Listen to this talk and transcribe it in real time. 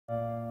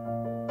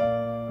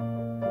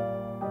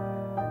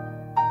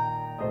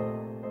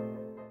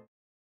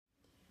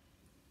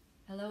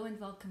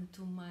welcome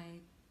to my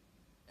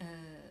uh,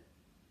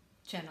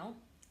 channel,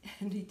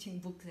 Reading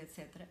Books,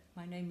 etc.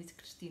 My name is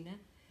Cristina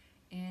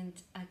and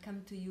I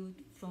come to you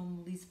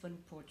from Lisbon,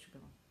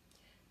 Portugal.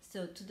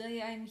 So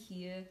today I'm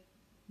here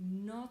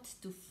not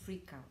to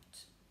freak out,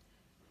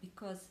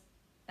 because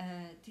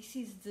this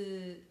is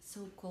the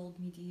so-called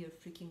mid-year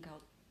freaking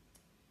out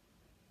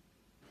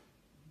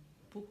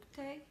book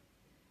day,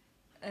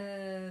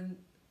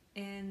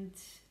 and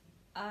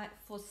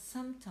for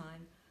some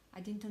time I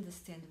didn't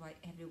understand why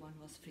everyone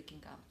was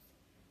freaking out.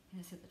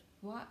 And I said,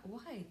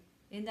 why?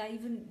 And I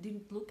even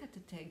didn't look at the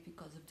tag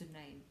because of the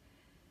name.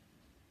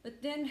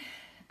 But then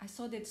I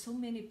saw that so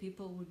many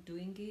people were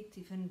doing it,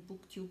 even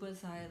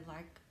booktubers I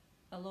like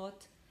a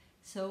lot.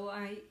 So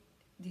I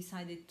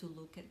decided to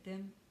look at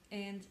them,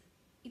 and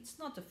it's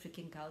not a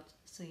freaking out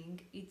thing,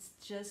 it's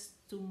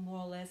just to more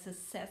or less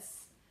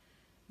assess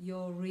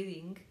your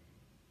reading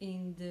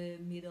in the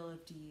middle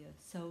of the year.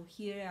 So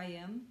here I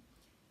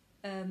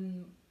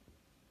am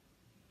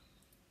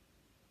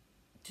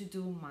to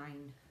do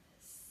mine.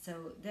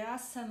 So there are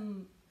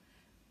some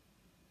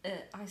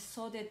I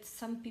saw that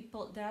some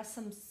people, there are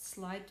some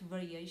slight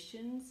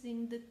variations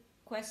in the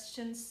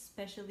questions,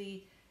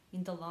 especially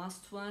in the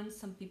last one.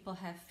 Some people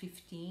have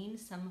 15,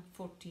 some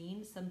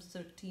 14, some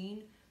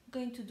 13. I'm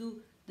going to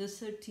do the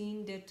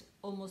 13 that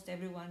almost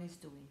everyone is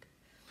doing.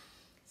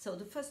 So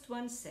the first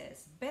one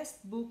says,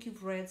 best book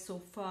you've read so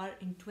far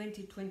in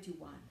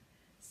 2021.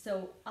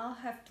 So I'll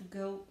have to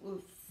go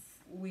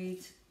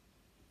with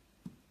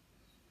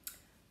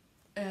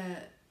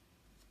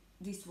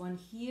this one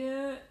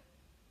here,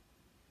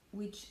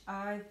 which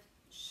I've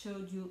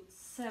showed you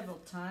several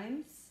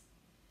times.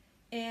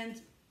 And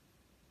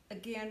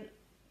again,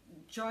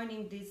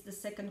 joining this, the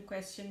second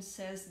question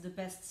says the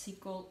best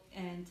sequel,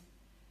 and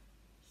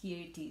here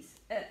it is.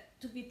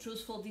 To be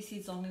truthful, this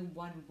is only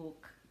one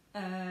book,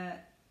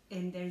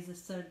 and there is a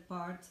third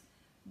part,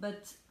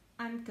 but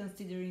I'm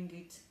considering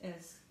it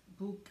as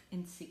book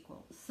and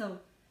sequel. So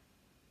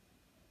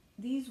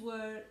this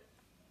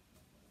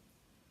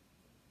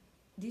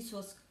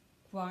was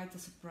quite a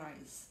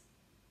surprise.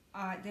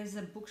 There's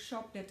a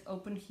bookshop that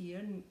opened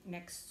here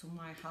next to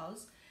my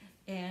house,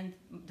 and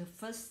the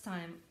first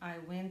time I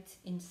went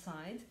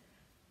inside,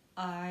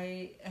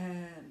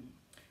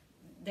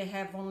 they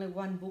have only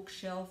one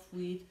bookshelf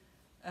with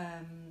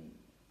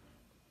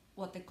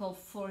what they call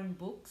foreign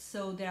books.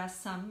 So there are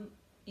some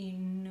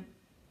in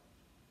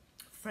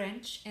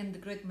French and the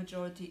great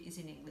majority is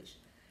in English.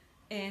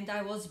 And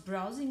I was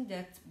browsing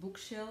that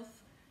bookshelf,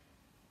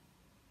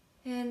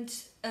 and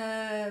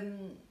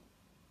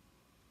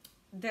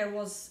there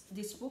was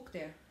this book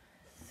there,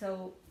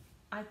 so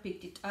I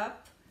picked it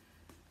up.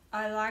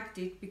 I liked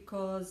it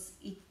because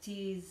it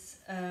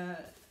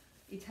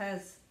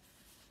has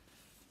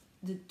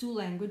the two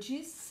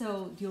languages,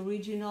 so the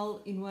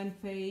original in one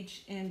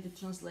page and the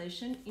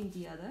translation in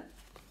the other,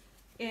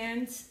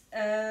 and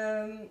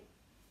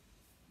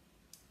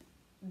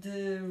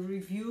the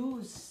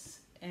reviews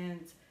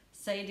and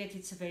say that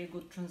it's a very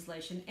good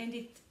translation, and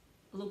it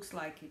looks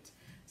like it.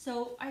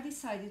 So I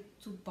decided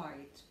to buy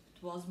it.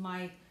 It was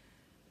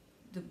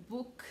the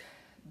book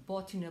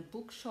bought in a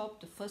bookshop,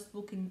 the first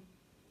book in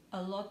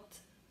a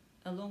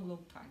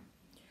long time.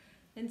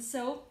 And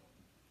so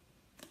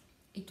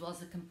it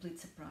was a complete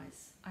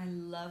surprise. I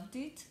loved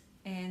it,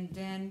 and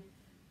then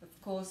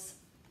of course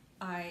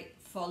I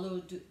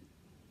followed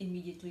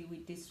immediately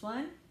with this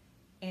one,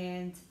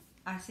 and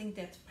I think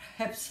that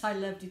perhaps I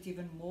loved it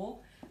even more,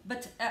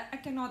 but I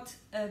cannot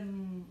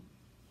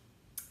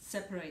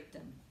separate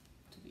them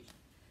to be.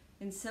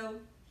 And so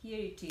here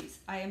it is.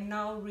 I am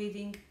now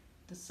reading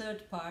the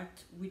third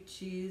part,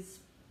 which is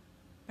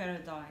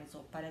Paradise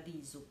or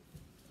Paradiso.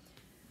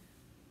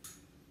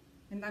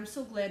 And I'm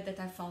so glad that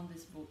I found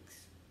these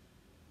books.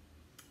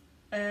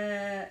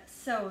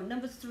 So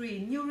number 3,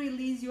 new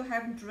release you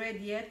haven't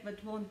read yet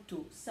but want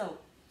to. So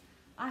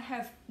I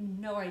have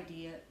no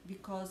idea,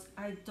 because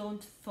I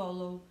don't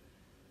follow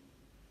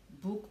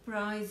book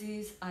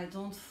prizes, I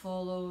don't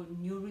follow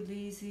new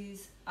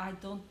releases, I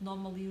don't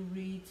normally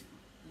read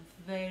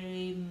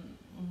very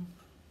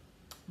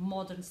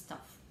modern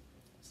stuff,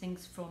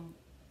 things from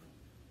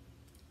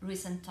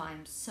recent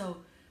times. So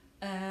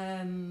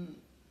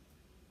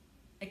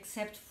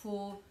except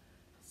for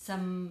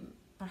some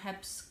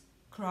perhaps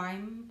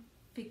crime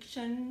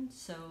fiction,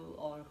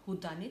 or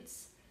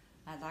whodunits,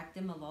 I like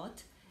them a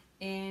lot.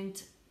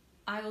 And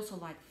I also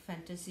like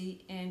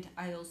fantasy, and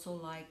I also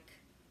like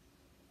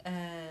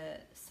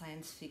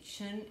science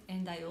fiction,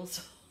 and I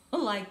also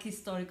like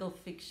historical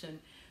fiction.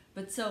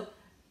 But so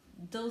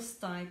those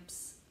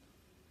types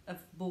of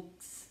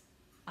books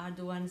are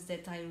the ones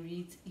that I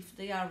read if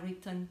they are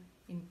written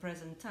in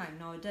present time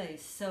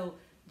nowadays. So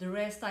the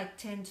rest I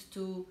tend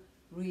to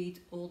read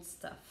old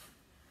stuff.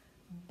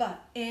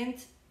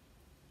 And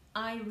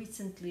I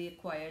recently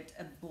acquired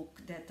a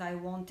book that I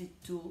wanted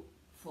to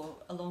for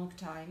a long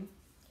time.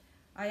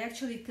 I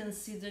actually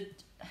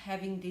considered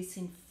having this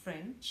in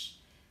French,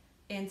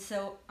 and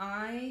so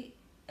I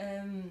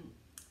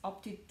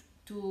opted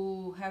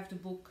to have the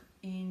book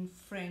in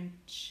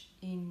French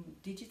in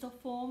digital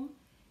form,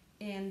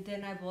 and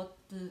then I bought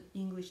the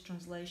English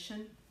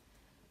translation,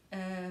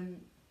 um,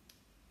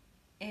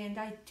 and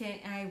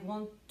I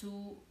want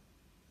to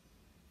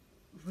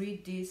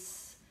read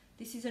this.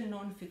 This is a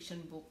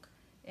non-fiction book,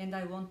 and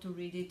I want to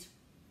read it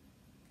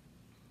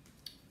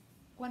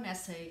one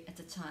essay at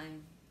a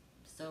time,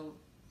 so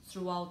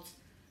throughout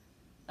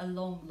a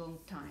long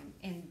time.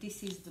 And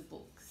this is the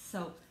book.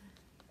 So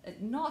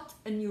not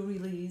a new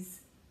release,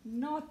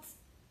 not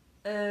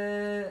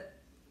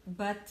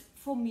but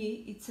for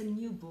me it's a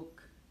new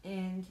book,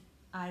 and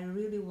I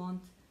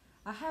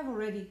have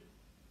already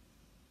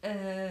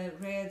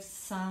read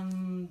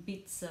some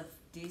bits of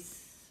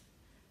this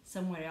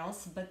somewhere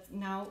else, but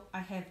now I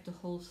have the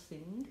whole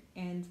thing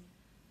and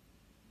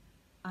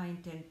I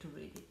intend to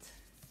read it.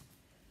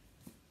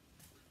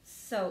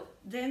 So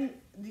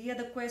then the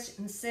other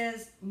question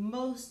says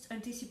most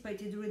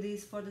anticipated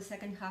release for the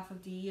second half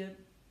of the year.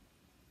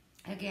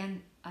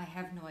 Again, I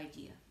have no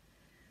idea.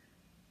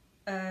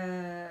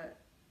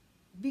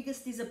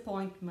 Biggest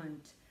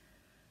disappointment.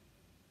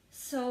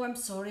 So I'm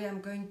sorry,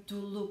 I'm going to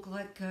look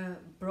like a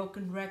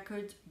broken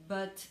record,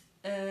 but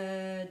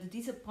the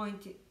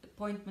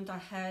disappointment I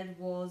had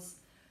was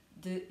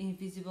The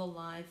Invisible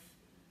Life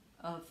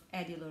of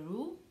Eddie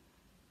LaRue,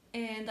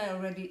 and I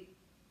already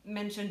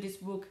mentioned this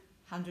book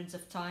hundreds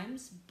of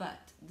times,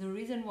 but the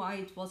reason why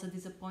it was a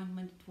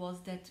disappointment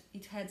was that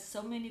it had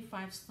so many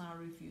 5-star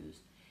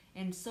reviews,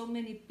 and so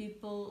many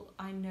people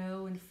I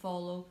know and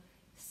follow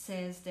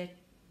says that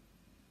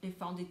they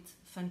found it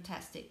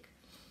fantastic.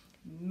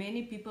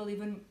 Many people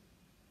even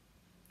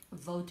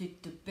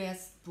voted the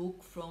best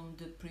book from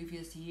the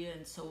previous year,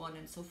 and so on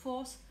and so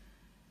forth.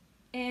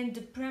 And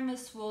the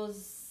premise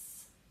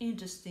was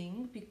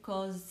interesting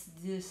because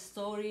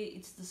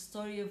it's the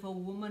story of a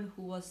woman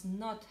who was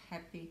not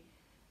happy,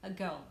 a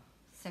girl,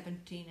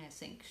 17 I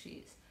think she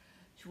is.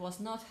 She was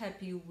not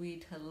happy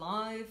with her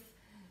life.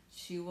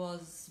 She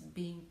was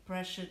being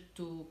pressured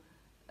to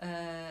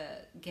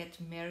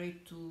get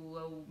married to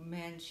a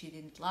man she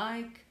didn't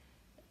like,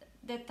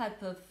 that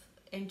type of,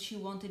 and she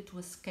wanted to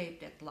escape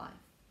that life.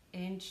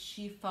 And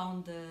she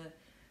found a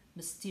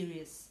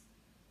mysterious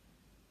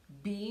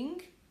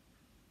being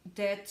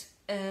that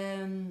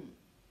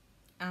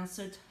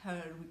answered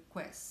her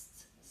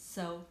request.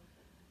 So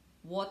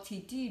what he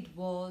did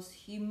was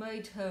he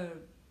made her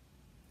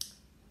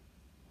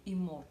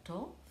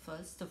immortal,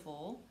 first of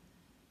all,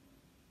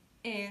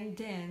 and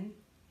then,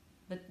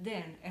 but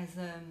then as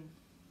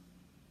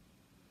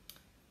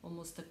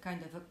almost a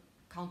kind of a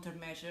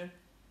countermeasure,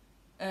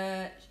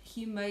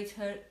 he made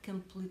her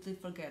completely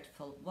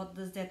forgetful. What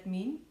does that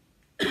mean?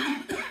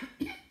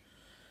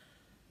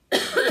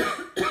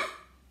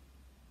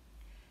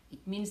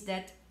 It means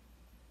that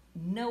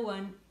no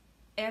one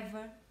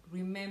ever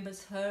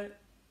remembers her.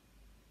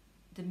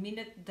 The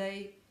minute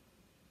they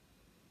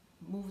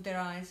move their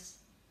eyes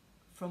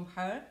from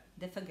her,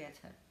 they forget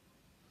her.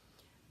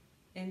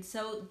 And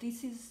so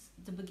this is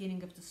the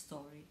beginning of the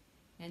story,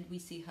 and we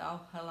see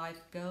how her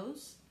life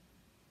goes.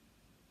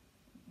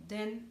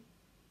 Then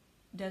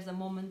there's a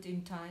moment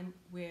in time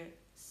where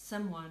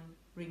someone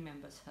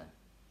remembers her.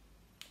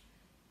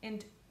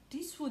 And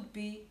this would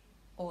be,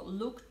 or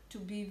look to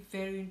be,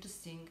 very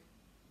interesting,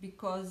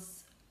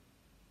 because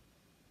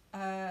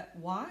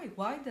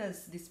why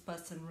does this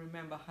person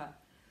remember her?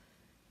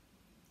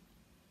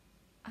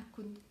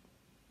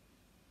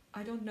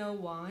 I don't know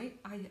why.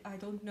 I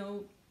don't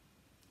know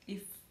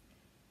if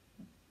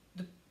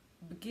the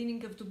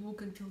beginning of the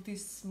book until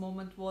this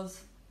moment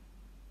was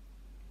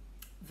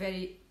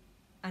very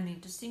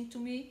uninteresting to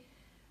me.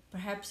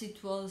 Perhaps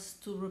it was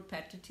too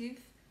repetitive.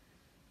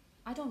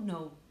 I don't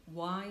know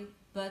why,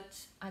 but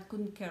I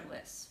couldn't care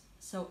less.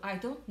 So I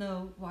don't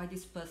know why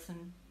this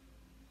person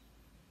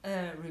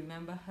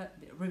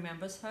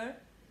remembers her,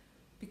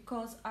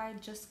 because I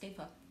just gave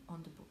up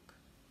on the book.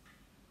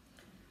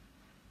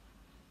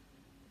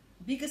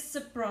 Biggest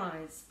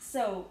surprise.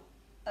 So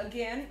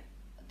again,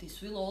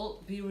 this will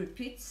all be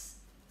repeats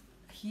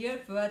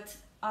here, but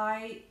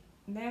I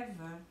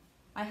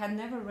had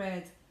never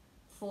read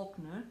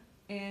Faulkner,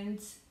 and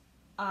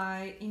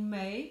in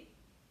May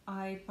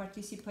I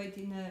participated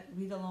in a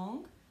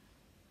read-along,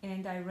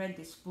 and I read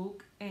this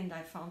book and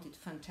I found it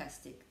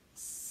fantastic.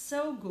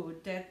 So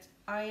good that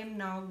I am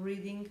now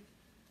reading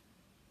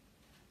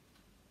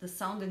The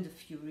Sound and the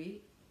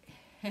Fury,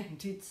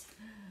 and it's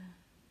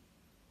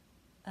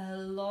a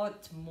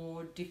lot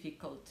more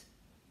difficult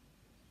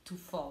to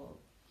follow,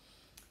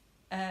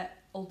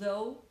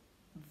 although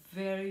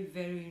very,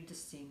 very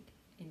interesting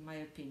in my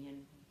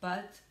opinion.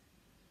 But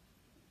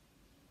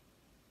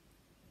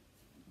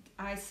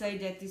I say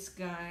that this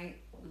guy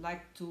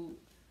liked to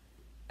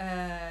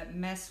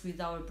mess with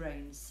our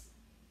brains,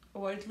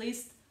 or at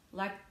least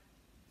like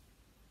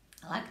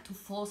to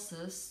force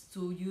us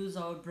to use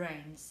our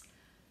brains.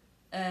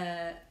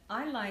 I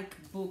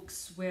like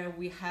books where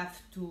we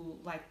have to,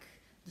 like,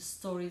 the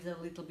story is a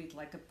little bit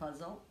like a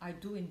puzzle. I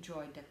do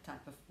enjoy that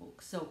type of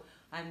book, so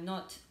I'm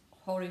not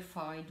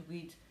horrified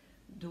with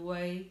the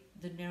way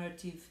the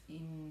narrative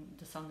in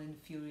The Sound and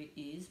Fury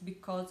is,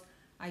 because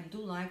I do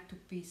like to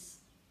piece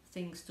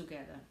things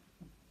together.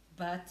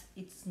 but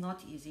it's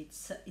not easy.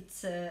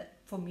 It's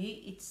for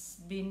me, it's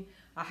been,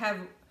 I have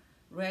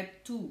read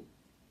 2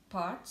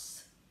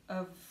 parts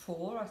of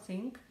 4, I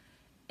think,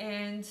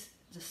 and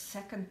the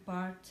second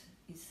part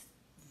is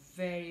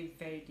very,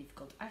 very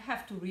difficult. I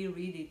have to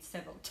reread it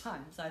several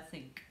times, I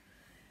think.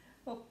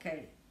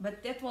 Okay,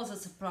 but that was a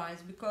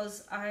surprise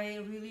because I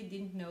really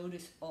didn't know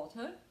this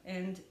author,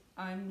 and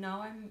I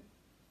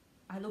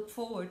look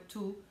forward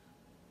to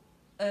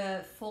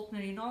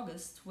Faulkner in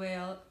August,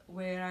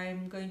 where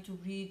I'm going to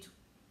read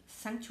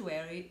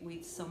Sanctuary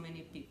with so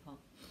many people.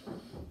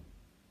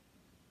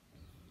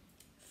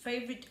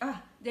 Favorite,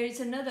 there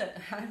is another,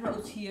 I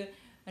wrote here,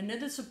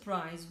 another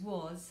surprise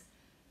was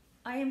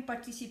I am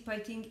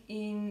participating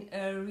in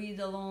a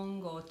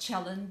read-along or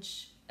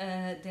challenge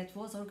that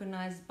was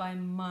organized by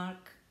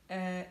Mark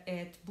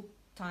at Book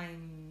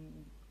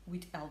Time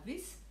with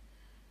Elvis,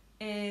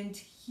 and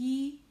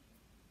he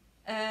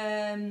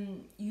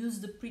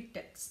used the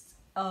pretext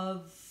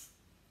of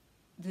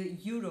the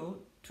Euro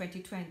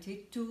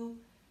 2020 to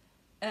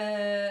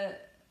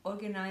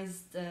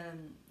organize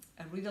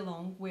a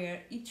read-along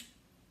where each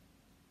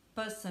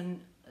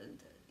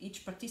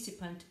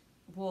participant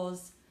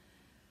was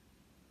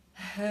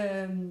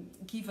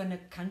given a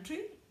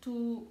country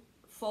to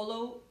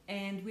follow,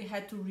 and we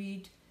had to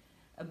read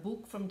a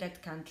book from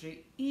that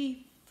country. If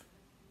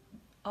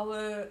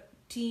our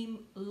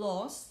team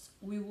lost,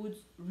 we would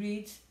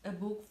read a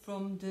book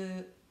from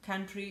the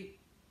country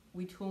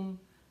with whom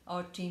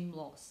our team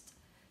lost.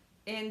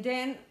 And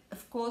then,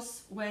 of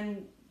course,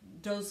 when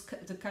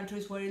the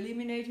countries were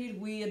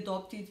eliminated, we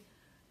adopted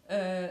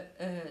a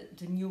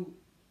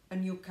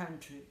new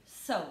country.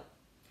 So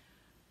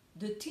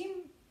the team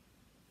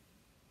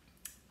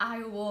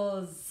I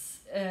was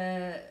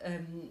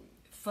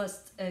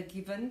first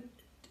given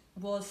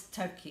was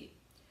Turkey,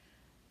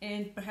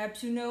 and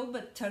perhaps you know,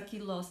 but Turkey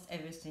lost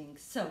everything.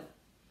 So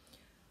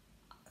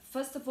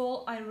first of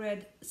all, I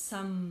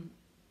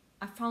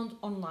found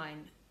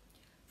online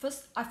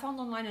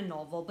a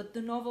novel, but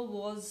the novel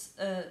was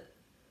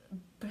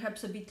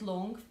perhaps a bit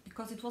long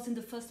because it was in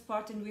the first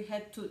part, and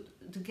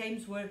the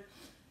games were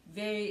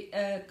very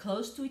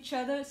close to each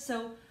other,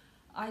 so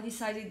I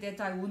decided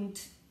that I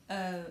wouldn't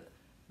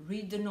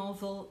read the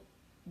novel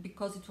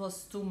because it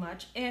was too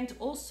much. And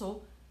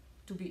also,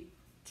 to be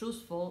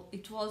truthful,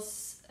 it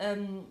was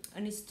an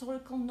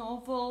historical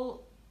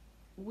novel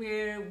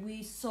where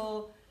we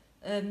saw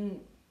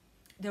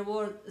there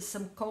were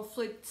some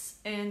conflicts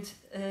and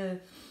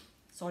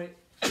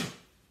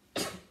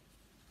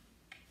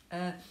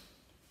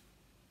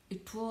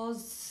it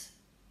was,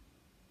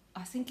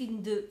 I think,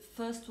 in the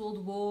First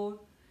World War,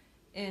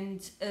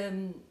 and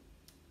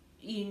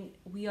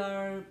we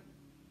are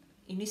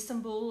in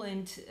Istanbul,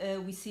 and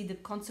we see the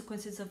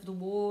consequences of the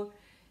war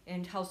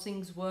and how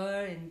things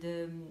were,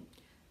 and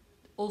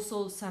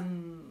also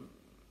some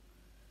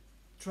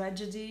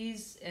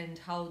tragedies and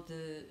how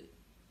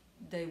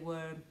they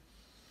were,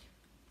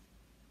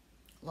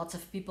 lots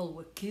of people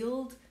were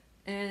killed,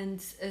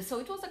 and so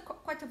it was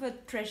quite of a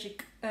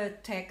tragic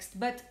text,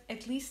 but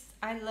at least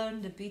I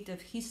learned a bit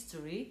of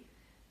history.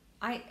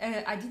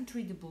 I didn't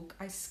read the book,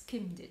 I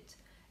skimmed it,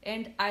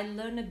 and I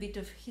learned a bit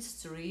of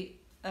history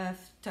of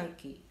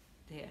Turkey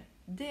there.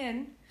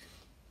 Then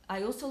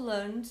I also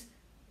learned,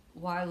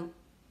 while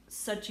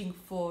searching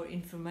for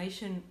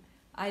information,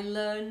 I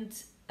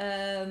learned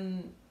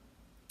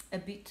a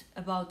bit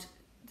about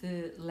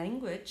the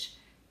language,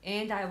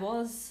 and I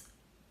was,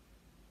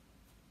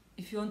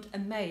 if you want,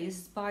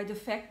 amazed by the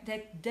fact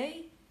that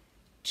they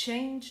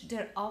changed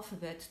their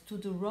alphabet to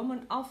the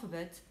Roman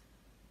alphabet.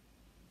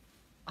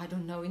 I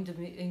don't know, in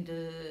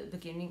the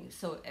beginning,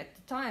 so at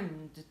the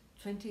time, the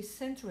 20th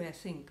century, I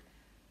think,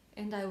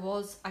 and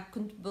I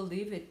couldn't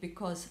believe it,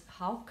 because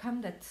how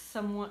come that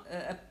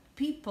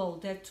people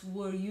that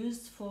were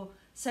used for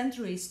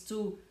centuries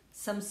to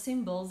some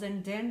symbols,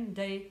 and then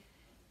they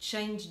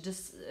changed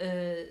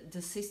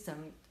the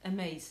system?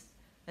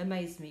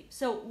 Amazed me.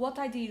 So what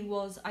I did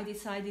was I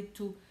decided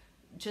to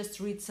just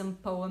read some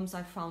poems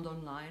I found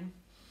online,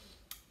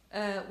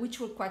 which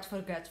were quite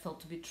forgetful,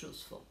 to be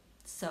truthful.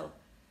 So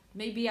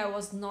maybe I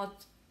was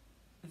not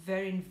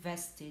very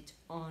invested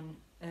on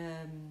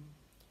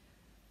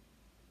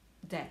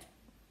that.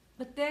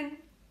 But then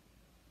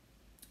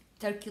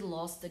Turkey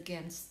lost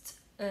against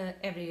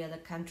every other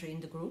country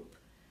in the group.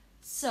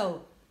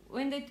 So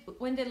when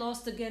they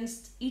lost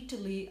against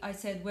Italy, I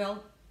said,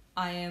 well,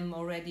 I am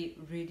already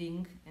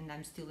reading, and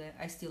I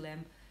still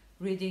am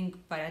reading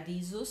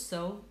Paradiso,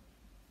 so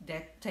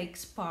that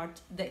takes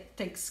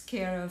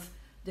care of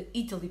the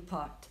Italy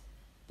part.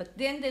 But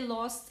then they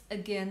lost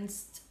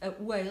against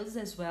Wales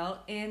as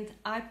well, and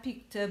I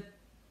picked a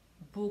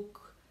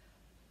book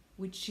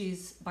which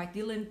is by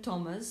Dylan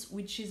Thomas,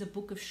 which is a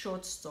book of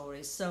short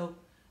stories. So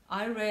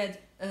I read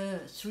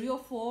 3 or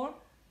 4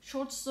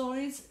 short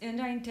stories,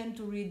 and I intend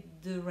to read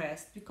the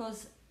rest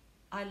because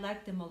I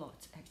like them a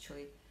lot,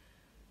 actually.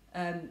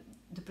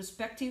 The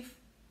perspective,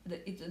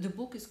 the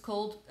book is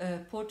called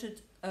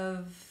Portrait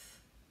of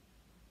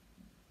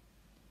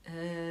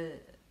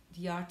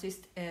the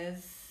Artist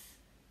as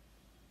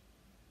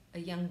a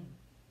young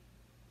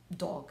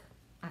dog,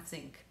 I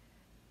think.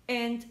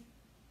 And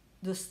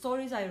the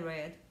stories I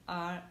read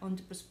are on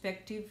the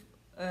perspective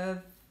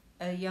of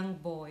a young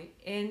boy,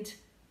 and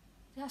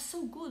they are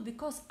so good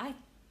because I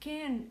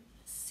can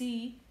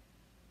see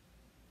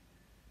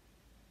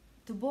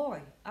the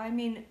boy. I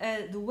mean,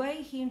 the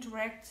way he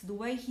interacts, the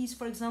way he's,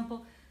 for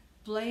example,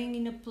 playing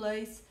in a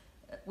place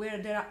where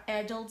there are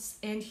adults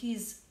and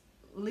he's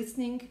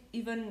listening,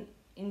 even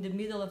in the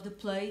middle of the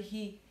play,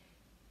 he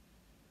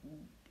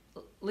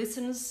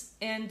listens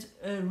and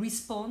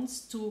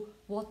responds to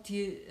what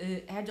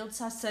the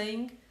adults are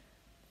saying.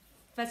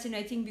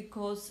 Fascinating,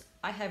 because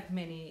I have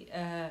many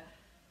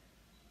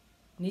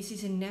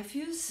nieces and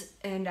nephews,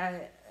 and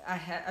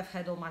I've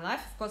had all my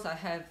life. Of course, I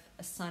have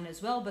a son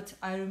as well, but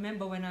I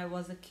remember when I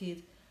was a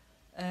kid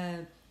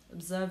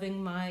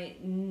observing my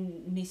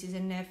nieces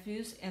and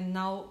nephews, and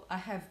now I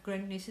have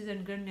grandnieces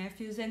and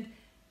grandnephews, and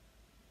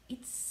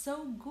it's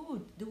so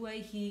good the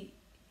way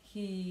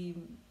he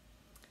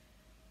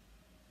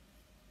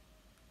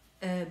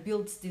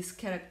builds this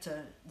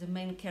character, the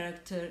main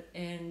character,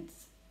 and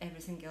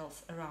everything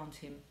else around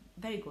him.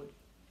 Very good.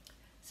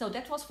 So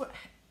that was for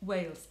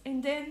Wales.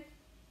 And then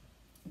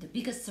the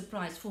biggest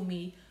surprise for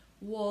me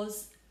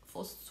was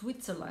for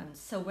Switzerland.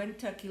 So when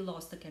Turkey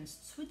lost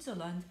against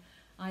Switzerland,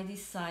 I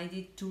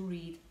decided to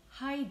read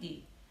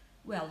Heidi.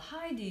 Well,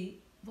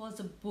 Heidi was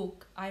a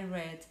book I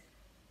read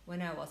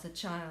when I was a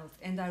child,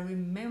 and I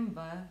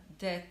remember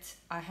that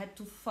I had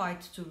to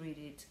fight to read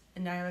it,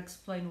 and I'll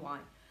explain why.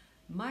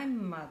 My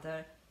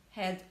mother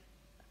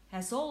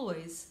has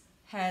always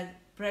had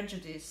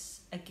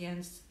prejudice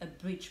against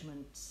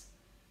abridgments.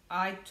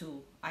 I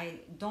too. I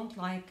don't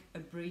like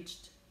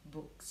abridged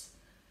books,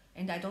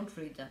 and I don't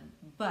read them.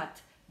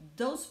 But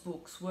those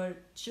books were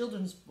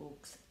children's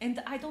books,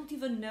 and I don't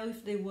even know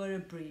if they were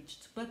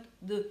abridged. But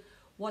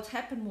what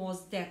happened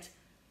was that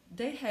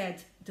they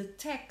had the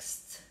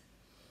text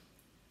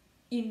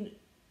in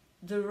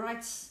the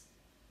right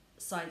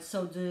side,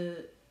 so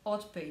the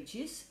odd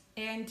pages,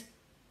 and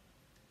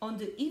on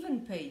the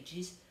even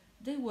pages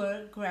they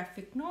were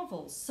graphic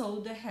novels. So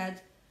they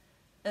had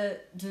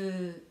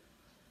the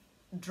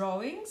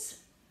drawings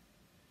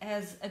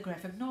as a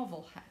graphic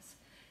novel has.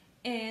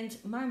 And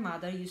my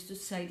mother used to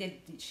say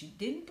that she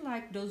didn't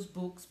like those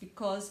books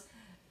because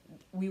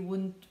we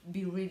wouldn't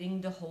be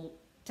reading the whole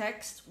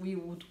text, we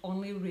would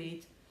only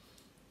read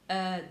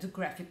the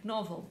graphic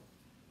novel.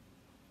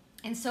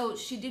 And so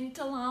she didn't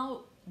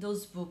allow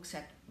those books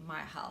at my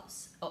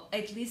house, or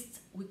at least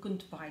we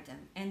couldn't buy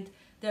them. And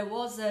there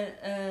was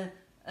a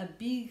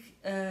big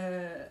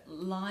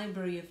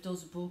library of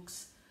those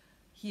books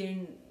here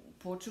in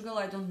Portugal.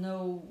 I don't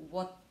know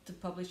what the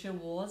publisher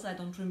was, I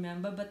don't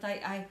remember, but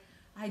I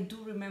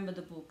do remember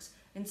the books.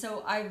 And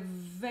so I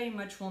very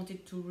much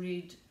wanted to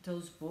read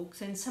those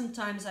books, and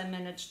sometimes I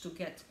managed to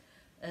get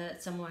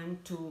someone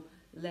to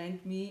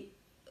lend me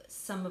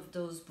some of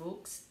those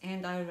books,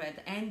 and I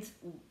read. And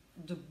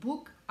the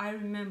book I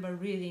remember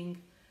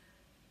reading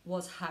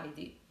was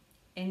Heidi.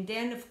 And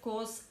then of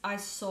course I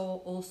saw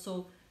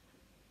also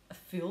a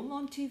film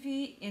on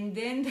TV, and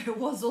then there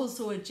was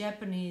also a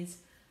Japanese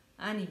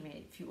anime,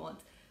 if you want,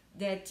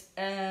 that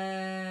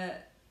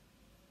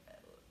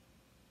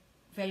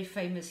very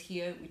famous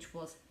here, which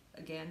was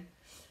again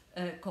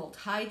called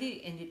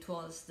Heidi, and it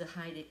was the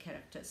Heidi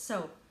character.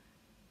 So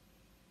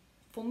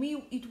for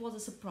me it was a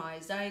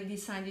surprise. I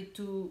decided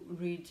to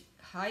read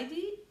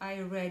Heidi. I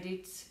read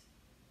it,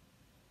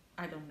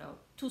 I don't know,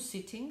 2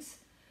 sittings.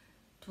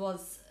 It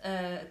was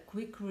a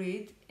quick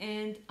read,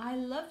 and I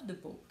loved the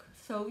book.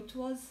 So it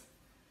was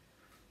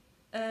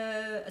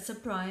a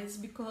surprise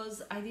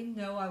because I didn't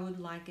know I would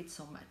like it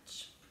so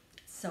much.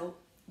 So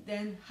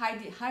then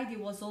Heidi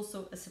was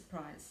also a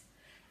surprise.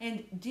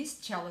 And this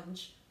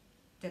challenge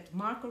that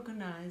Mark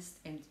organized,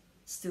 and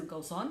still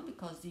goes on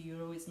because the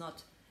Euro is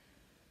not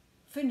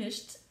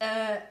finished,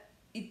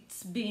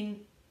 it's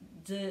been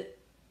the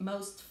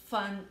most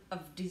fun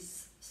of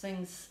these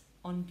things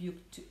on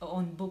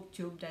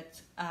BookTube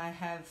that I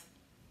have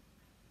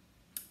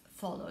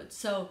followed.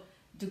 So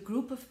the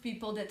group of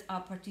people that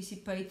are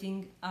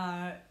participating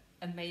are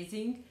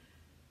amazing,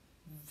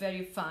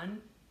 very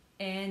fun,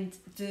 and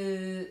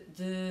the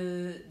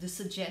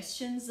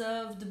suggestions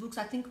of the books.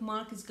 I think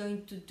Mark is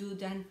going to do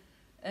then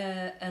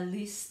a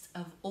list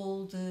of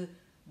all the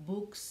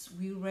books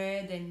we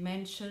read and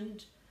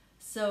mentioned.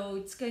 So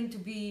it's going to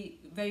be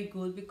very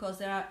good because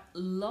there are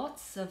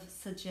lots of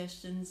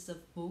suggestions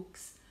of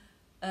books.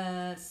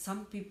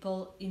 Some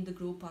people in the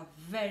group are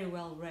very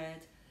well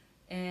read,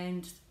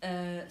 and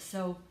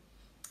so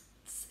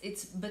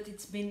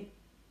it's been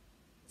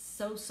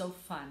so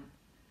fun.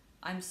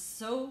 I'm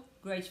so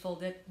grateful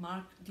that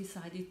Mark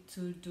decided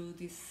to do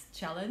this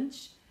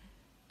challenge,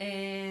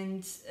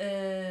 and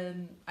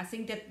I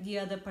think that the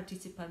other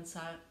participants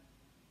are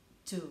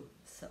too.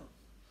 So,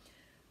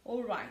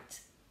 all right.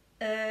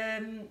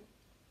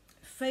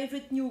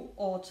 Favorite new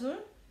author,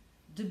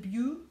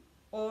 debut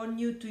or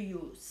new to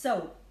you?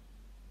 So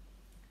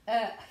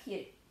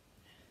here,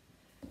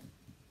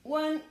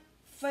 one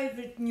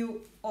favorite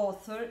new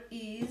author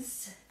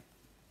is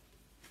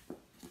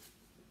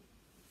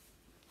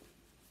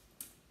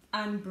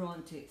Anne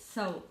Bronte.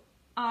 So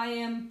I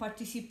am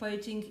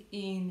participating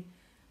in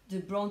the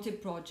Bronte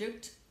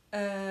project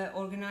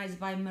organized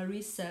by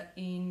Marissa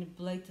in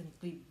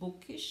Blatantly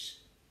Bookish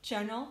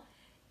channel,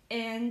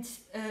 and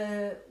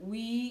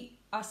we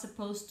are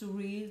supposed to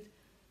read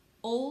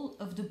all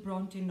of the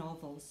Bronte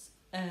novels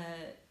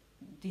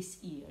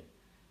this year.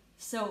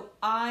 So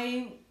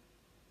I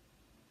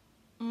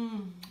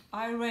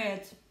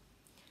read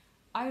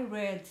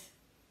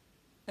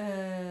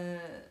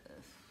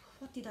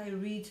what did I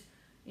read?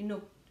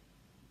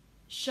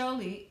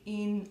 Shirley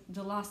in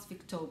the last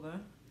October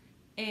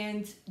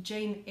and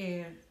Jane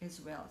Eyre as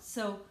well.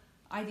 So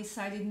I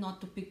decided not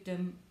to pick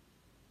them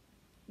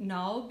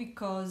now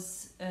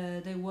because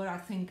they were, I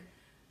think,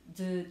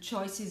 the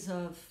choices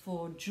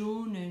for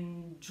June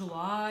and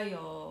July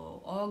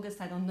or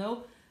August, I don't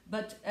know.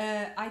 But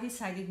I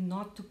decided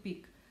not to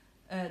pick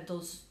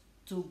those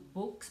two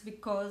books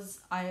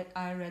because I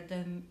read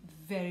them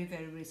very,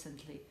 very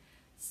recently.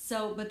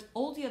 So, but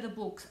all the other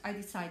books I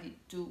decided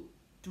to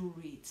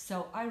read.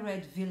 So I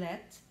read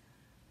Villette,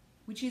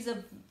 which is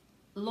a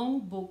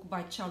long book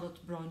by Charlotte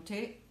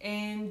Bronte,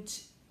 and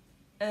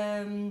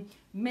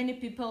many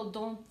people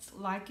don't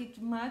like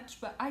it much,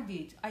 but I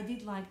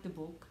did like the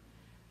book.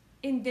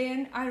 And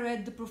then I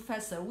read The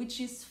Professor, which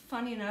is,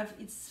 funny enough,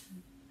 it's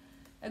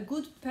a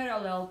good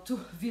parallel to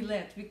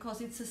Villette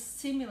because it's a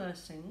similar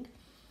thing.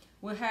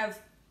 We have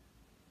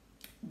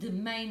the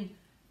main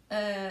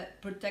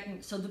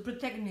protagonist, so the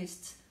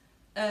protagonists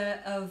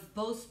of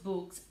both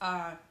books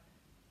are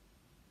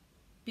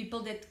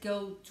people that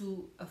go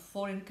to a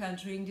foreign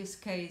country. In this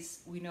case,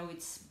 we know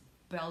it's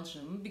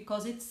Belgium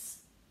because it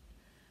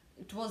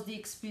was the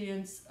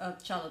experience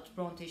of Charlotte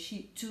Bronte.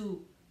 She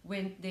too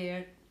went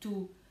there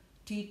to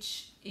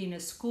teach in a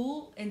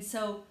school, and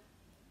so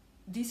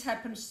this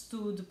happens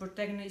to the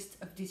protagonist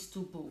of these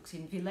two books.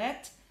 In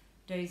Villette,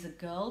 there is a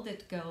girl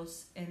that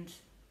goes and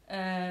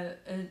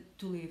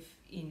to live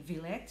in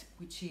Villette,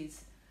 which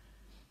is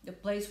the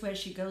place where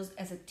she goes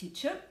as a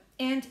teacher.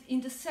 And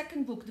in the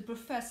second book, The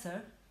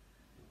Professor,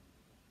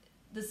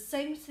 the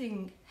same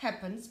thing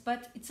happens,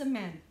 but it's a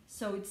man.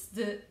 So it's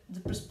the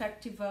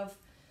perspective of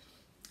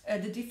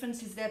the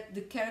difference is that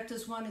the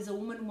characters, one is a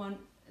woman,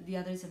 the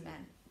other is a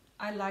man.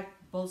 I like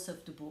both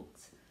of the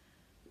books.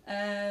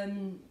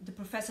 The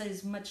Professor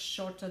is much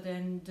shorter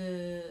than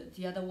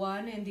the other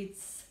one, and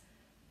it's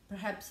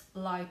perhaps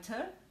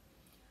lighter.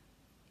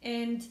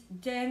 And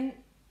then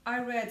I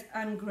read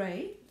Anne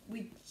Grey,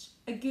 which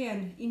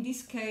again, in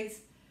this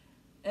case,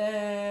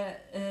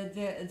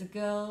 the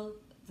girl,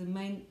 the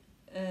main,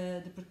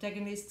 the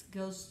protagonist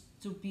goes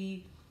to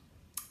be,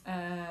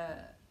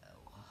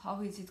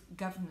 how is it,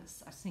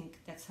 governess, I think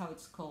that's how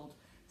it's called.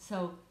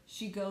 So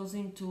she goes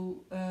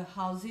into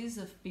houses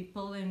of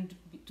people and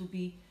to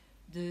be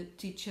the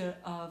teacher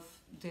of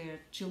their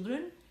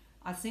children.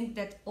 I think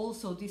that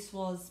also this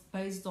was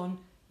based on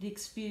the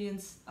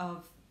experience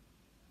of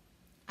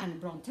Anne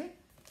Bronte,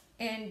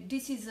 and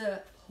this is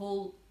a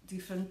whole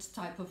different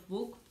type of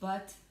book,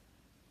 but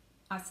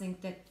I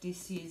think that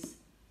this is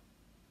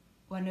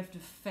one of the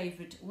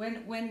favorite,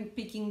 when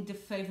picking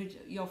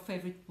your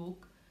favorite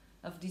book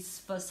of this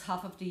first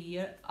half of the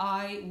year,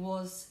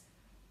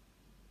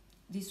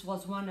 this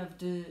was one of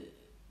the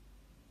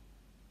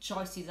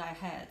choices I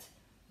had.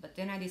 But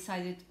then I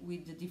decided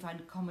with the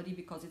Divine Comedy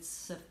because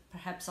it's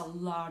perhaps a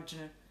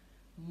larger,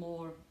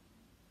 more,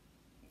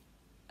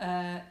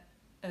 I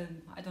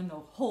don't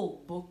know,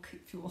 whole book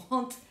if you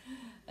want.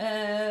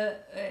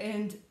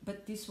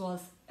 But this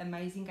was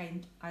amazing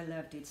and I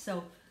loved it.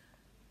 So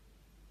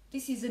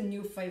this is a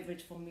new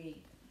favorite for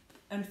me.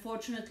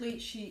 Unfortunately,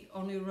 she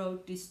only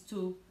wrote these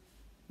two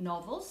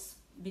novels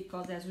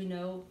because, as we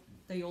know,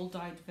 they all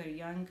died very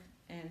young,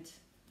 and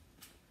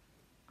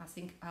I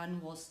think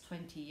Anne was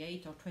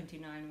 28 or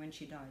 29 when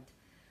she died.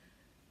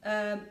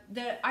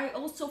 I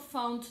also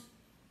found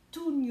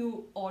two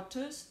new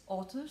authors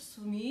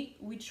for me,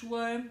 which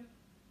were,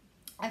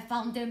 I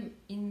found them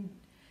in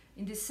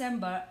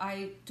December.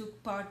 I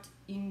took part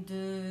in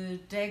the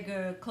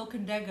Cloak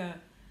and Dagger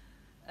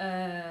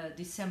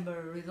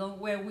December read-along,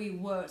 where we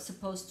were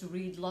supposed to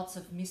read lots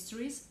of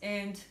mysteries,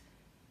 and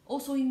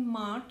also in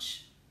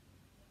March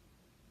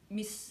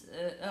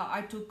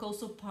I took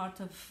also part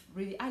of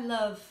reading. I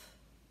love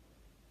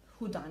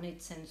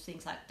whodunits and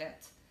things like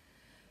that,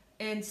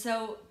 and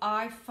so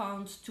I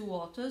found two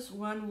authors.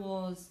 One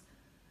was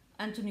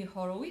Anthony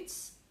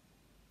Horowitz.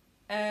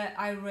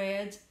 I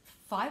read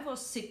 5 or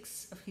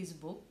 6 of his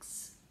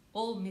books,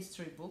 all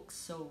mystery books.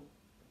 So,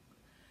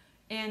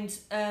 and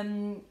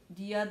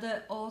the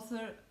other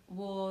author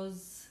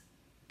was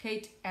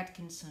Kate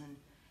Atkinson,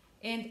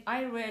 and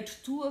I read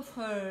 2 of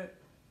her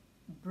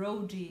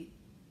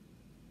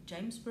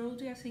James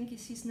Brodie, I think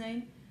is his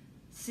name,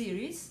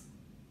 series,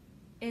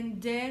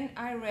 and then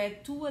I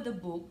read 2 other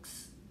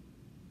books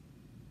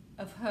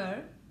of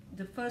her.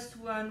 The first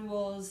one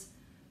was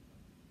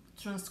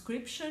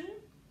Transcription,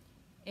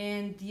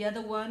 and the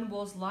other one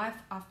was Life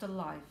After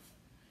Life.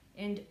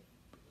 And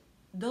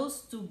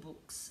those 2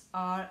 books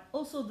are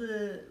also,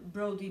 the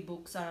Brodie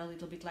books are a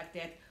little bit like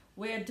that,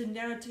 where the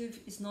narrative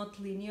is not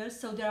linear,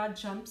 so there are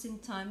jumps in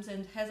times,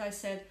 and as I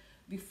said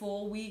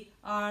before,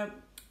 I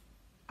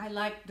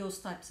like those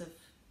types of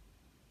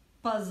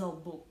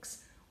puzzle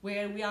books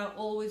where we are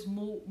always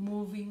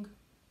moving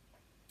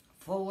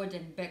forward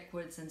and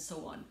backwards and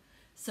so on.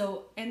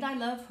 So, and I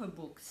love her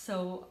books.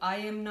 So I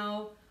am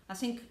now, I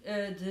think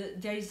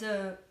there is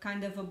a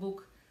kind of a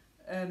book,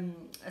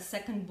 a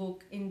second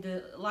book in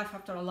the Life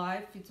After a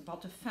Life. It's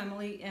about a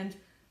family, and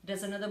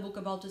there's another book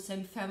about the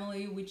same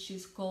family which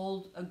is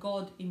called A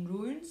God in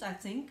Ruins, I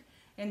think,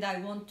 and I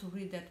want to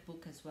read that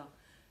book as well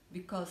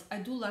because I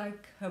do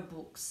like her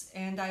books.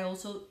 And I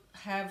also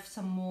have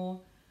some more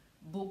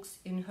books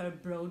in her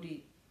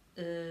Brody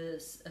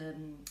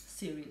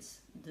series,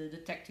 the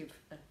detective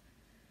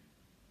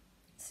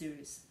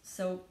series.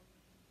 So,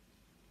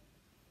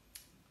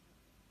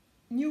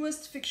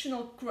 newest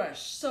fictional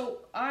crush.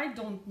 So I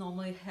don't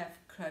normally have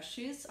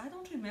crushes. I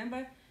don't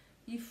remember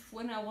if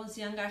when I was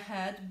young I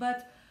had,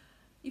 but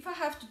if I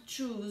have to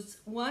choose,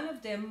 one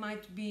of them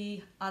might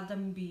be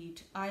Adam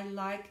Bede. I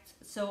liked,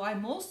 so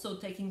I'm also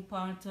taking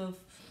part of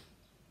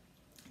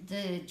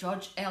the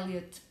George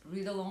Eliot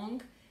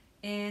read-along,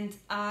 and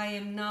I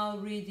am now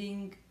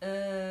reading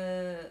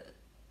The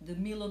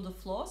Mill on the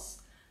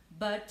Floss,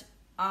 but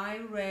I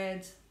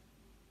read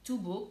 2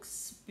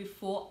 books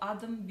before,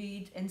 Adam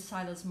Bede and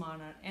Silas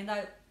Marner, and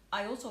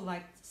I also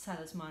liked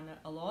Silas Marner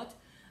a lot,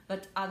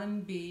 but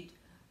Adam Bede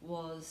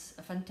was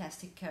a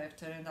fantastic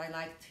character and I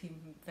liked him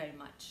very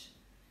much.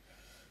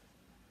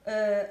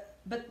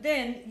 But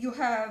then you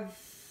have,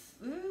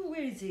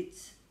 where is it?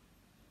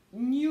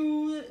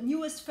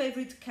 Newest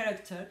favorite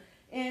character,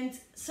 and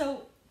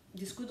so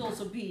this could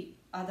also be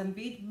Adam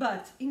Bede,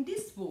 but in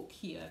this book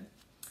here,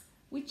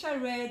 which I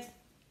read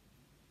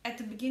at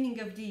the beginning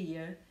of the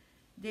year,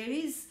 there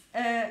is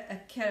a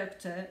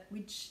character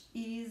which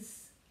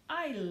is,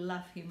 I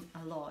love him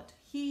a lot.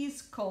 He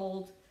is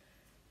called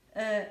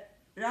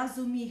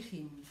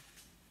Razumihin,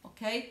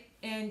 okay?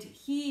 And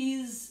he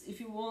is, if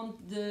you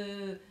want,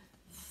 the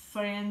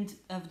friend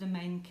of the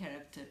main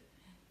character.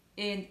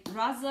 And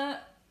Raza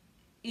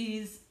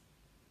is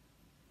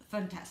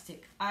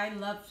fantastic. I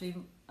love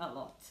him a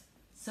lot.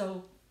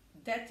 So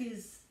that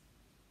is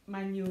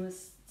my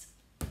newest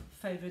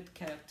favorite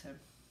character.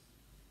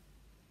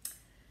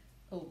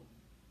 Oh,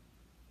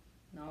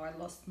 now I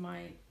lost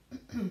my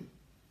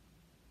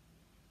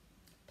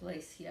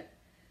place here.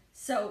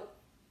 So,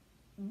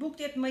 book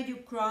that made you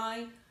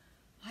cry.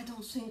 I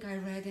don't think I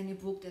read any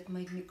book that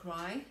made me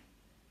cry.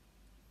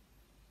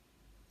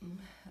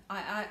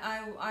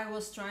 I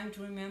was trying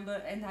to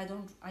remember, and I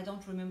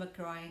don't remember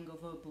crying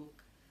over a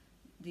book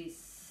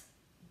this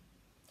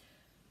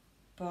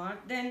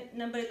part. Then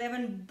number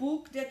 11,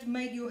 book that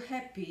made you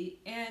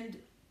happy. And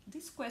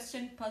this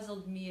question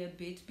puzzled me a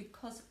bit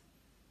because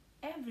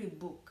every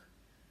book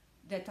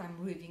that I'm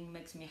reading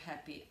makes me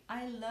happy.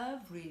 I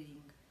love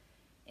reading,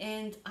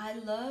 and I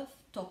love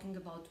talking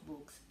about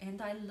books,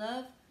 and I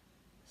love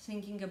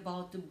thinking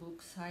about the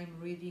books I'm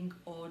reading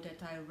or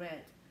that I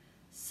read.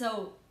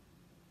 So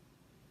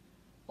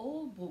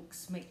all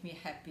books make me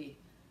happy.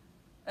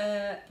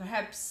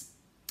 Perhaps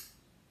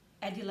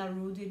Eddie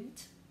LaRue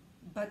didn't,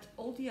 but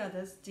all the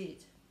others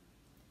did.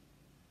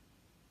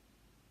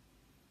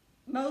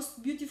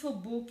 Most beautiful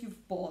book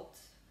you've bought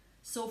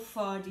so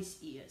far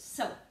this year.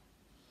 So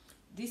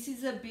this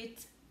is a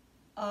bit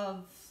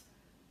of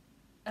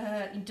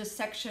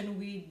intersection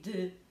with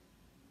the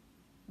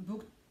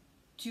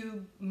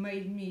BookTube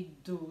made me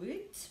do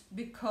it,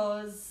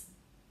 because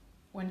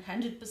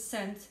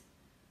 100%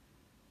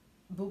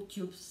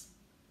 BookTube's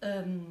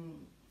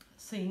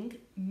thing,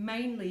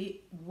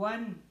 mainly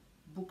one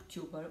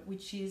booktuber,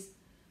 which is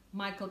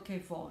Michael K.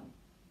 Vaughan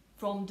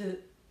from the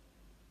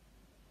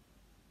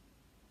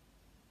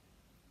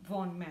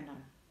Vaughan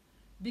Manor,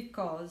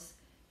 because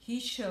he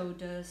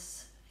showed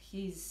us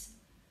his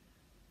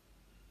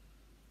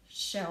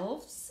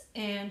shelves,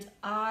 and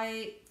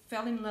I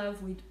fell in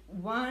love with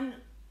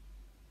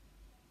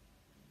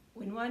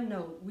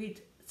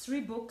with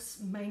 3 books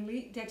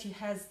mainly that he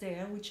has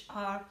there, which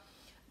are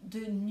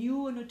the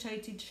new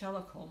annotated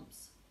Sherlock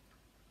Holmes.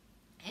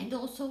 And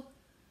also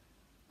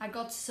I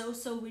got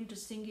so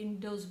interesting in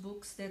those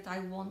books that I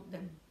want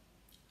them.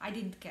 I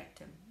didn't get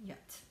them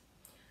yet.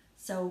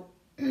 So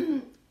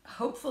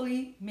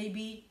hopefully,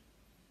 maybe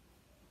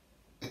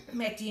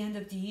at the end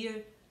of the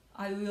year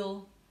I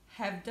will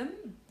have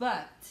them.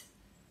 But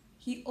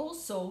he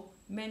also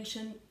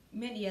mentioned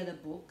many other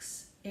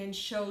books and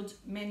showed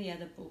many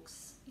other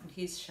books in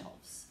his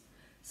shelves.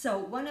 So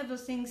one of the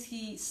things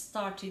he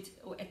started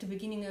at the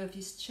beginning of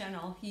his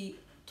channel, he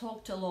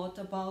talked a lot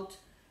about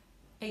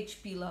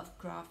H.P.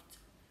 Lovecraft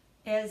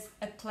as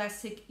a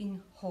classic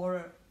in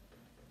horror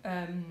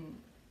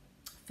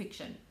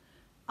fiction.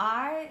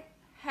 I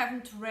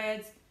haven't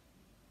read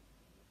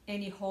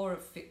any horror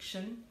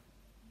fiction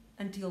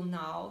until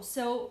now,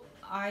 so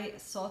I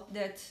thought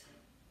that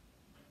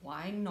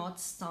why not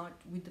start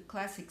with the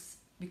classics,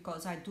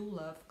 because I do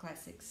love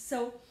classics.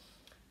 So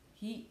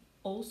he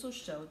also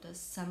showed us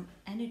some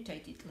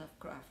annotated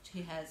Lovecraft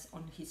he has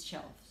on his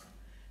shelves.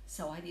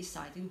 So I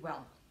decided,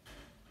 well,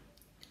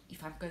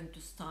 if I'm going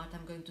to start,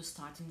 I'm going to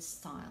start in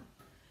style.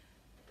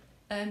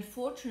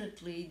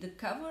 Unfortunately, the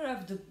cover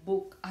of the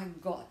book I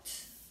got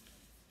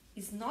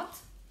is not,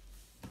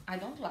 I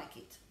don't like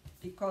it,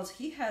 because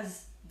he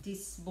has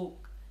this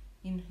book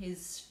in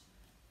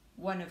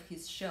one of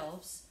his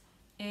shelves,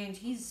 and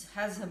he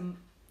has a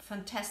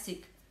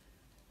fantastic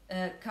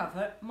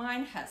cover.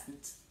 Mine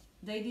hasn't.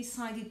 They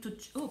decided to,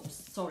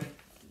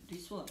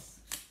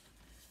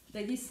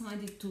 they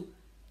decided to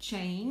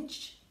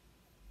change,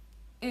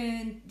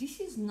 and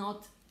this is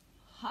not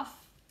half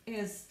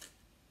as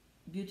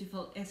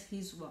beautiful as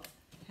his one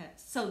has.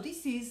 So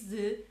this is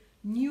the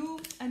new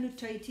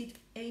annotated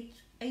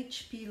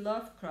H.P.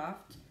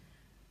 Lovecraft,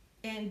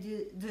 and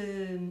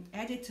the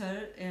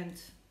editor and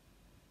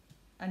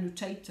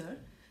annotator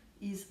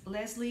is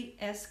Leslie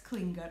S.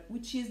 Klinger,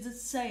 which is the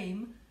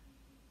same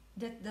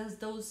that does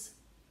those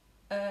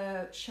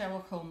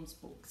Sherlock Holmes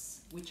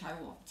books, which I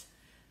want.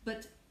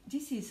 But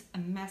this is a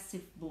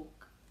massive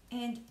book,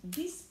 and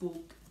this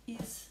book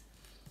is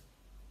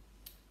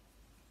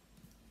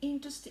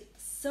interesting,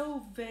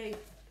 so very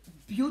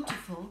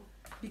beautiful,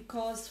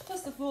 because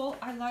first of all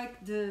I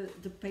like the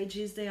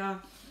pages. They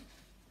are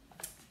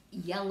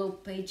yellow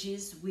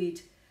pages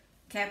with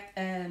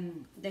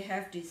they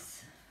have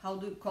this, how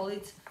do you call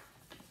it,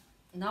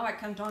 now I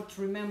cannot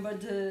remember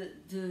the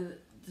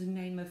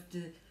name of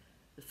the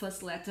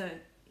first letter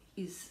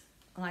is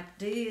like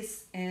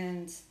this,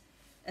 and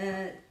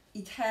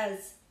it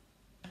has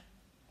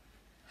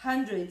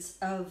hundreds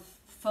of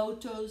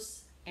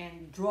photos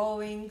and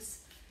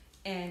drawings,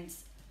 and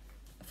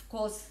of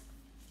course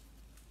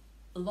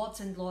lots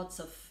and lots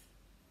of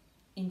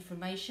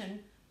information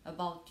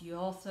about the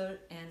author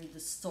and the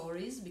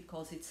stories,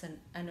 because it's an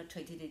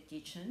annotated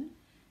edition.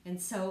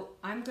 And so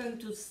I'm going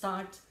to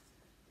start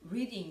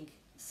reading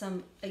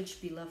some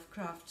H.P.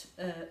 Lovecraft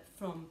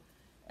from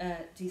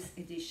this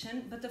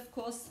edition, but of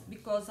course,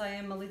 because I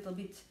am a little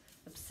bit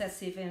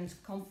obsessive and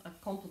a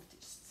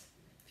completist,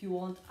 if you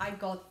want, I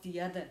got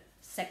the other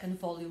second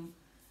volume,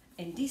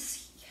 and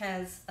this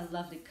has a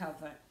lovely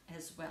cover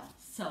as well.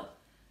 So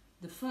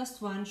the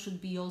first one should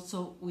be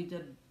also with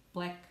a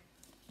black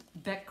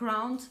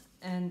background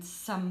and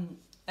some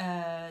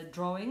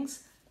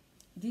drawings.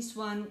 This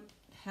one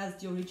has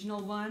the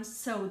original one,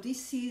 so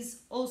this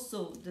is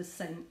also the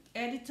same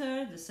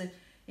editor, the same,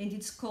 and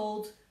it's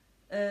called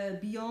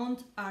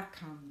Beyond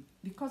Arkham.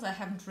 Because I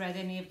haven't read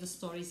any of the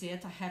stories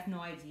yet, I have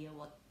no idea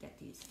what that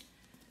is.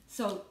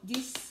 So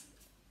this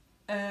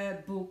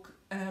book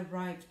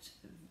arrived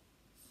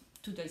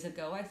 2 days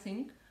ago, I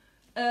think,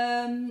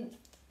 and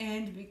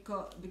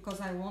because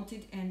I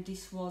wanted, and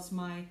this was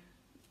my,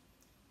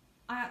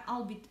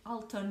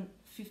 I'll turn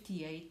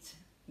 58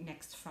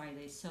 next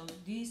Friday, so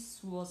this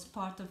was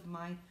part of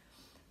my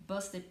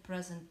birthday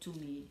present to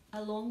me,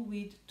 along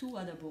with 2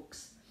 other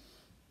books,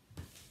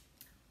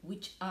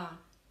 which are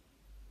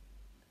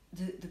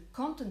the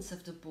contents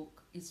of the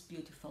book is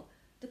beautiful.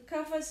 The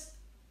covers,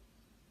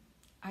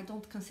 I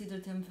don't consider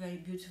them very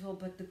beautiful,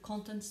 but the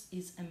contents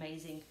is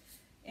amazing,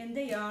 and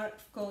they are,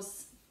 of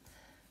course,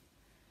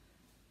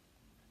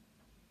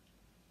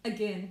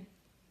 again,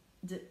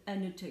 the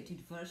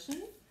annotated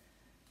version.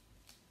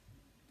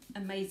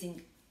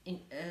 Amazing in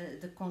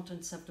the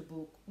contents of the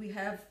book. We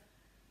have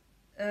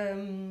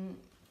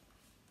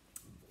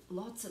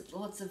lots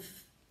of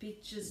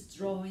pictures,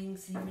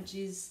 drawings,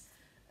 images,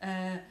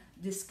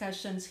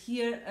 discussions.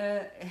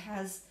 Here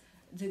has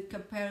the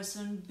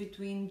comparison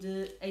between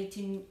the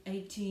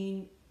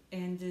 1818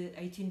 and the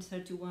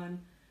 1831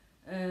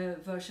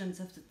 versions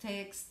of the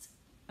text.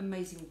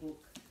 Amazing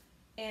book.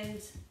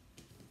 And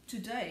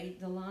today,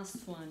 the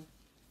last one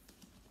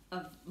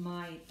of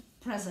my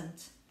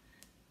present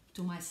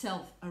to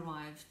myself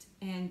arrived,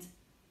 and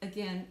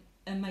again,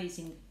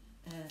 amazing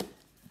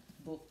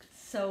book.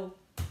 So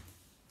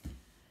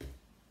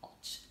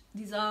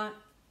these are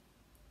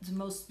the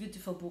most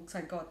beautiful books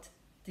I got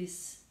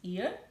this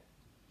year.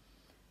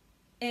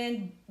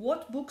 And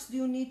what books do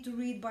you need to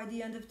read by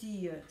the end of the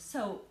year?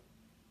 So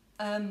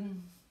I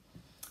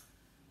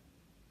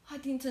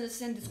didn't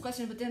understand this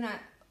question, but then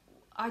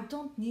I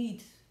don't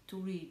need to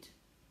read,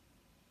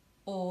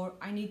 or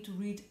I need to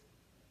read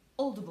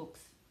all the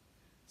books.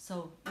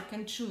 So you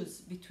can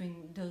choose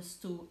between those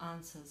 2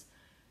 answers.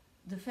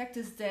 The fact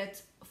is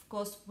that, of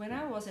course, when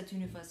I was at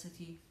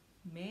university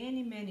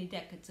many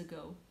decades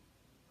ago,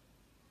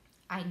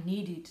 I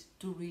needed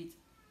to read.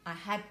 I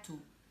had to,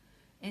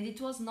 and it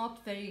was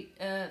not very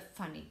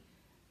funny.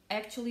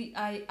 Actually,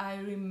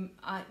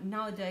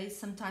 nowadays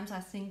sometimes I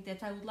think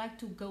that I would like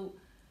to go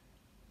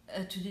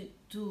to the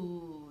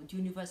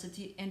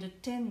university and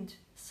attend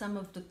some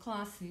of the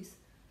classes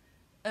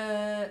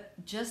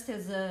just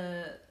as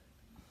a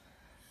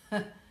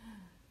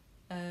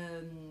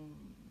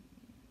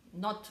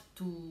not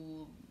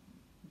to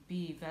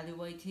be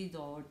evaluated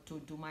or to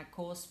do my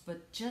course,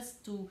 but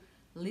just to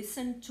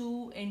listen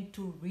to and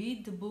to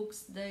read the books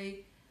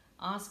they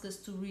ask us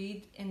to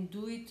read, and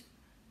do it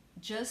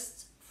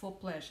just for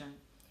pleasure.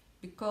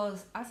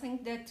 Because I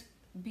think that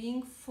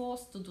being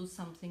forced to do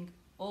something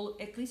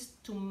at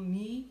least to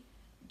me,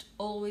 it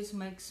always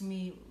makes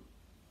me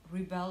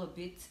rebel a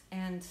bit,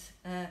 and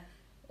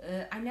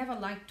I never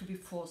like to be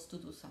forced to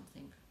do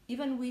something,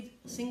 even with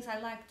things I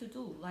like to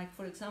do. Like,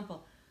 for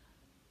example,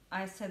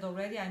 I said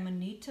already, I'm a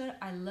knitter.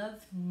 I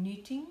love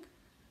knitting,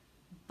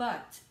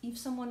 but if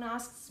someone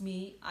asks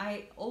me,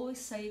 I always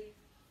say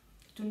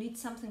to knit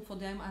something for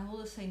them, I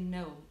always say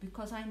no,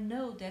 because I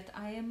know that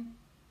I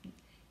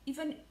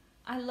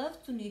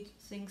love to knit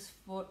things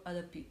for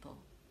other people,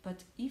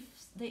 but if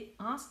they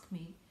ask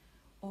me,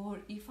 or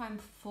if I'm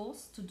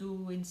forced to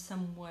do in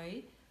some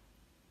way,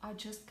 I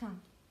just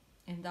can't,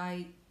 and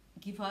I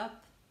give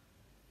up,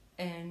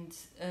 and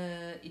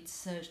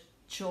it's a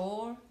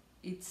chore,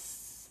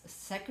 it's a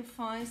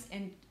sacrifice,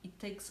 and it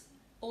takes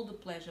all the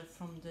pleasure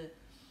from the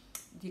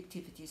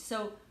activity.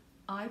 So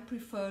I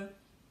prefer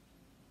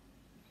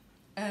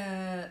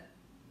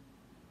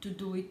to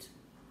do it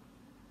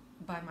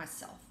by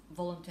myself,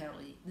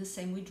 voluntarily. The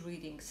same with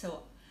reading.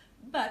 So,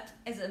 but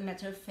as a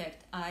matter of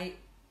fact, I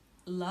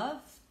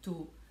love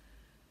to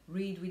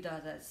read with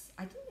others.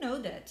 I don't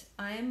know that.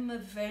 I'm a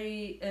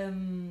very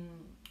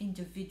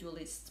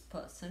individualist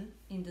person,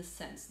 in the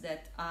sense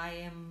that I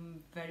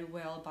am very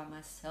well by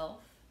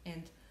myself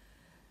and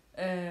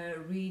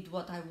read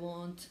what I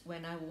want,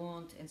 when I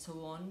want, and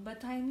so on.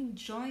 But I'm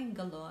enjoying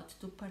a lot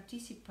to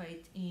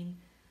participate in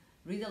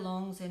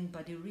read-alongs and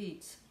buddy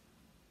reads.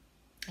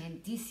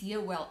 And this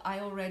year, well, I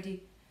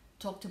already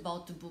talked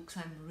about the books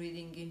I'm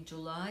reading in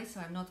July,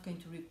 so I'm not going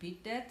to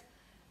repeat that.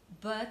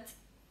 But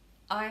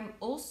I'm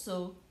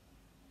also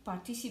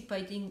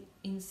participating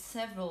in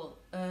several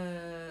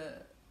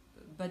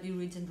buddy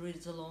reads and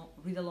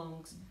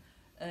read-alongs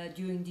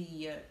during the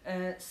year.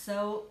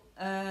 So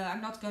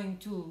I'm not going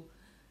to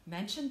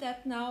mention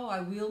that now. I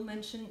will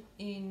mention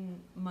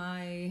in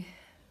my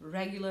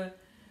regular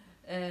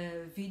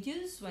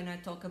videos when I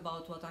talk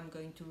about what I'm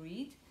going to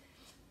read.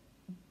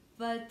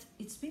 But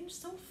it's been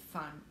so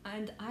fun,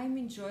 and I'm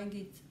enjoying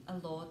it a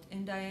lot,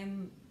 and I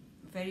am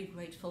very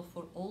grateful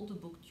for all the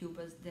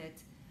booktubers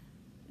that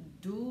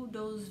do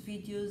those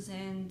videos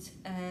and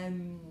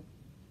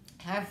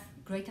have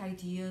great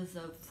ideas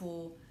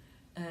for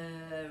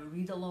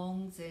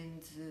read-alongs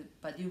and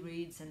buddy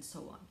reads and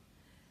so on.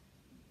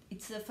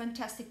 It's a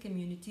fantastic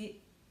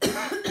community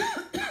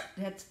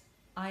that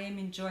I am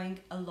enjoying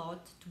a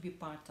lot to be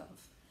part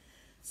of.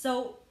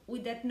 So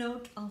with that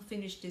note, I'll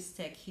finish this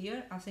tag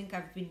here. I think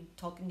I've been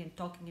talking and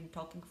talking and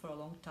talking for a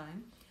long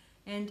time,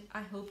 and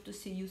I hope to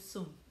see you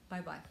soon.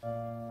 Bye bye.